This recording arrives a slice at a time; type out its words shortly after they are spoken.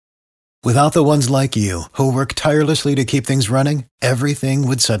Without the ones like you, who work tirelessly to keep things running, everything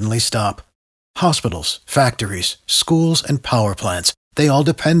would suddenly stop. Hospitals, factories, schools, and power plants, they all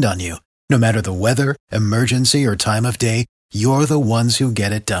depend on you. No matter the weather, emergency, or time of day, you're the ones who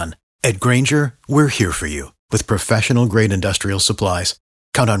get it done. At Grainger, we're here for you with professional-grade industrial supplies.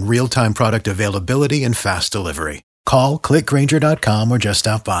 Count on real-time product availability and fast delivery. Call, clickgrainger.com, or just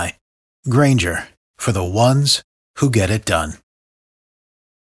stop by. Grainger, for the ones who get it done.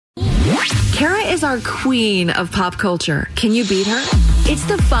 Kara is our queen of pop culture. Can you beat her? It's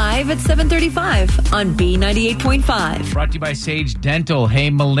the 5 at 7:35 on B98.5. Brought to you by Sage Dental.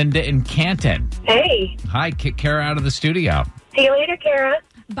 Hey, Melinda in Canton. Hey. Hi, kick Kara out of the studio. See you later, Kara.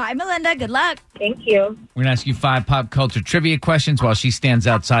 Bye, Melinda. Good luck. Thank you. We're going to ask you 5 pop culture trivia questions while she stands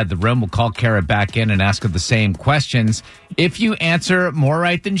outside the room. We'll call Kara back in and ask her the same questions. If you answer more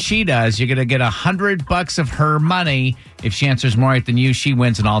right than she does, you're going to get $100 of her money. If she answers more right than you, she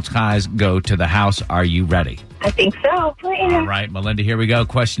wins, and all ties go to the house. Are you ready? I think so. All right, Melinda, here we go.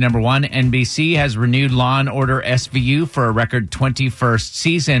 Question number 1. NBC has renewed Law & Order SVU for a record 21st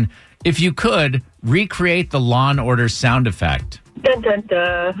season. If you could, recreate the Law & Order sound effect. Dun, dun,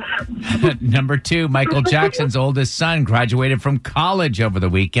 dun. Number 2, Michael Jackson's oldest son graduated from college over the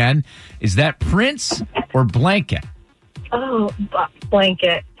weekend. Is that Prince or Blanket? Oh,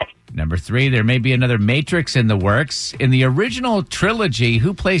 Blanket. Number 3, there may be another Matrix in the works. In the original trilogy,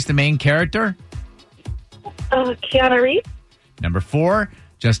 who plays the main character? Keanu Reeves. Number 4,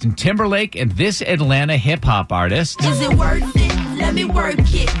 Justin Timberlake and this Atlanta hip-hop artist. Is it worth it? Let me work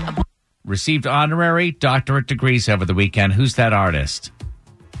it. Received honorary doctorate degrees over the weekend. Who's that artist?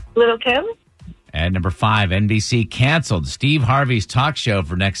 Little Kim. And number 5, NBC canceled Steve Harvey's talk show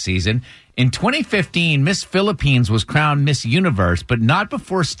for next season. In 2015, Miss Philippines was crowned Miss Universe, but not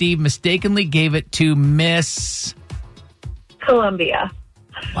before Steve mistakenly gave it to Miss Colombia.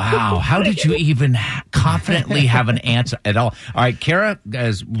 Wow. How did you even confidently have an answer at all? All right, Kara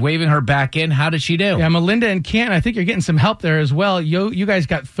is waving her back in. How did she do? Yeah, Melinda and Canton, I think you're getting some help there as well. You guys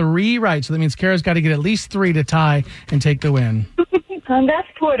got 3 right, so that means Kara's got to get at least 3 to tie and take the win. That's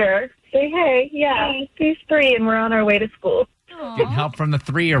Porter. Say hey. Yeah, he's 3 and we're on our way to school. Getting help from the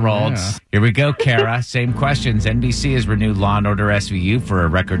 3-year-olds. Yeah. Here we go, Kara. Same questions. NBC has renewed Law & Order SVU for a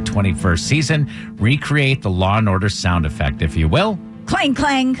record 21st season. Recreate the Law & Order sound effect, if you will. Clang,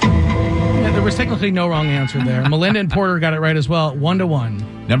 clang. Yeah, there was technically no wrong answer there. Melinda and Porter got it right as well,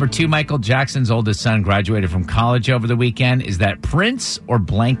 1-1. Number 2, Michael Jackson's oldest son graduated from college over the weekend. Is that Prince or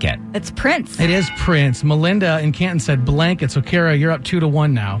Blanket? It's Prince. It is Prince. Melinda and Canton said Blanket, so Kara, you're up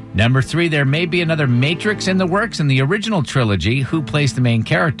 2-1 now. Number 3, there may be another Matrix in the works in the original trilogy. Who plays the main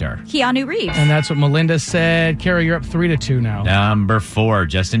character? Keanu Reeves. And that's what Melinda said. Kara, you're up 3-2 now. Number 4,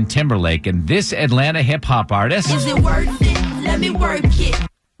 Justin Timberlake and this Atlanta hip-hop artist. Is it worth it? Let me work it.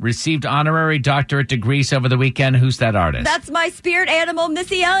 Received honorary doctorate degrees over the weekend. Who's that artist? That's my spirit animal,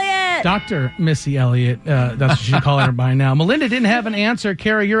 Missy Elliott. Dr. Missy Elliott, that's what she's calling her by now. Melinda didn't have an answer.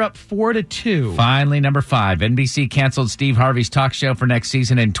 Kara, you're up 4-2. Finally, number 5, NBC canceled Steve Harvey's talk show for next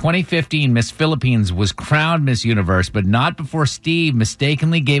season. In 2015, Miss Philippines was crowned Miss Universe, but not before Steve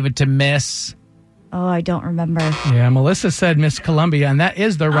mistakenly gave it to Miss... Oh, I don't remember. Yeah, Melissa said Miss Columbia, and that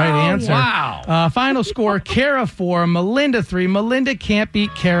is the right answer. Wow. Final score, Kara 4, Melinda 3. Melinda can't beat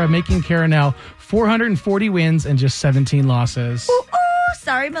Kara, making Kara now 440 wins and just 17 losses. Ooh,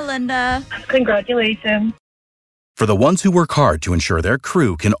 sorry, Melinda. Congratulations. For the ones who work hard to ensure their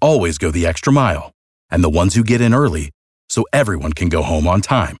crew can always go the extra mile, and the ones who get in early so everyone can go home on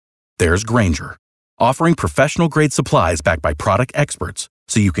time, there's Grainger, offering professional-grade supplies backed by product experts,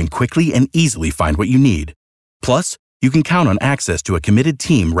 so you can quickly and easily find what you need. Plus, you can count on access to a committed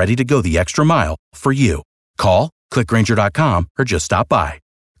team ready to go the extra mile for you. Call, click Grainger.com, or just stop by.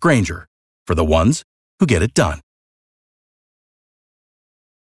 Grainger, for the ones who get it done.